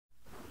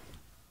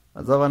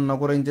a tsa banna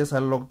ko rentse sa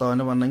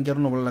lockdown banna nke re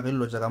no bolela ka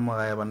dilo tsa ka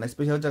magae banna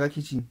especially tsa ka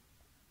kitchen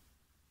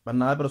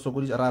banna gape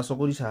ra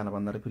sokodisana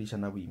banna re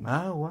phedišana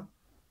boima aowa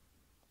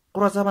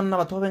gore tsa banna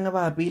batho ba benge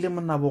ba apeile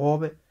monna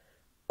bogobe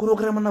gore o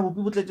kry monna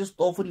bopi botletse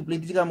stofo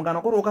diplate di ka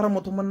mokana gore o ka re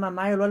motho monna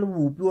naelwa le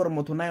bopi ore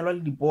motho naelwa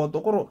le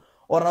dipoto gore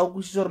o ra o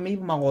kwisitse gore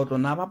maybe magotlo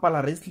na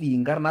bapala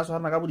wrestling ka re na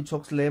tshwarana ka bo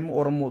di-chalk slam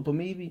ore motho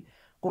maybe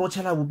gore o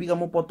tšhela bopi ka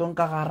mo potong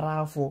ka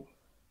garafo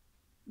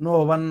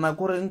no banna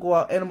kore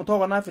nkoa ene motho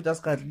wa bona a fetsa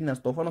se ka tlina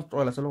stofo ana se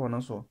tlogela se le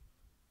gona so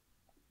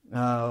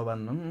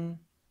banna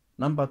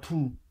number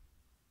 2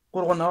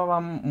 gore gona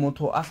ba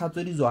motho a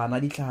hlatswe dizwana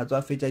di tlhatso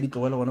a fetsa di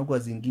tlogela gona kwa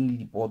zinking le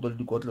dipoto le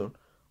dikotlelo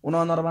o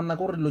nagana gore banna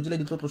gore dilo tsela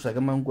di tlotloswa ke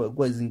mang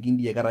kwa zinking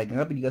di ye ka rake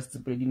gape di ka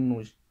setsepele di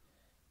nnoši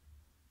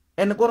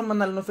ene gore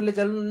manna le no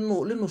feletša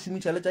le no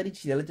šomiša le tša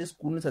ditšhila le tše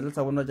sekune sa le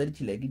sa bona tša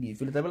ditšhila ke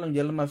dife le tlabelang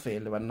ja le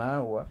mafele banna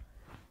aowa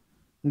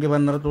nke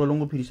banna re tlogeleng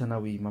go phedišana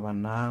boima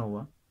banna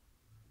aowa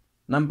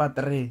number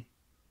 3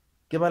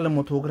 ke ba le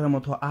motho o kry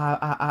motho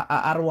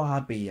a re wa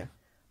apeya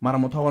mara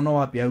motho wa gona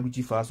wa apeya a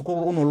dutse fase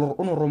gore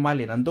o no roma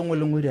lena nto ngwe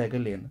le ngwe dia ke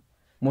lena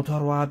motho a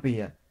re wa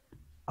apeya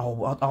a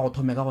go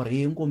thome ka gore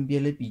eng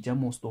kompiele pitša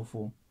mo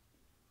stofong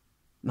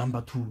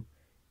number 2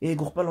 ke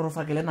gopela gore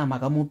fakele nama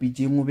ka mo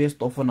pitšeng o be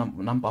stofo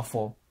number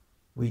 4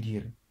 o e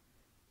dire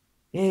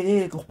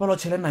ke gopela o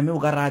tšhele name o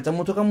ka ratša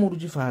motho ka mo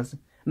dutse fase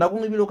nako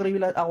ngwe ebile o kry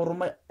ebile a go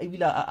roma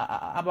ebile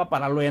a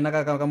bapala le wena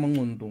ka mo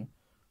ngontong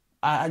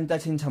a ntse a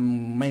tšhentšha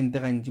maente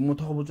gantši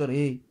motho go botsa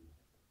gore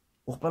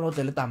o gopela o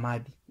tle le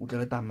tamati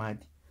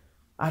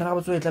a re ga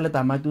botse o etla le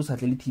tamati o sa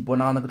tle le thipa o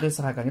nagana ke tlo e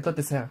segakang e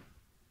tlote sega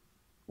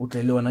o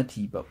tle le yona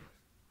thipa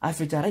a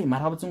fetša rai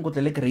mara ga botseng ko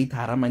tle le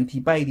greatara man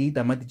thipa e di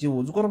tamati tše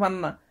botse gore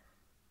banna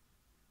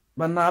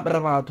gape re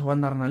batho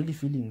banna re na le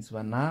di-feelings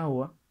banna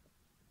aowa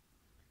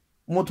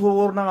motho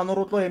o nagana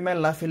gore o tlo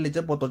emelela a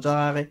feleletse poto tša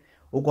gage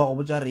o kwa go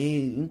botsa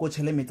re nko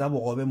tšhele metsa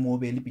bogobe mo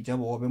be le pitša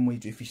bogobe mo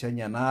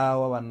etswefišanyana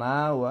aowa banna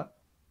aowa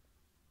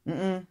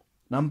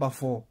number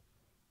 4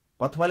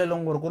 batho ba le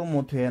leng gore kore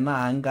motho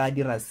yena a nka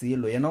dira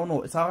selo yena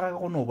sa gage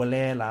go no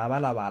bolela a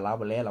balabala a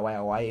bolela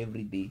why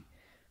everyday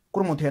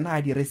kore motho yena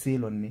a dire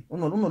selo nne o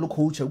no le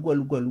coacha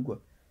lukwa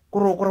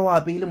kore wa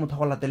apeile motho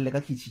go latelele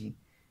ka kitchen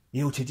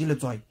o tšhetse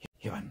letswai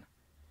banna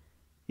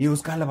o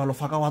se ka lebalo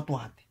faka wa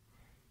twate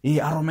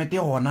a romete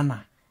gona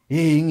na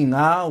eng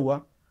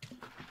aowa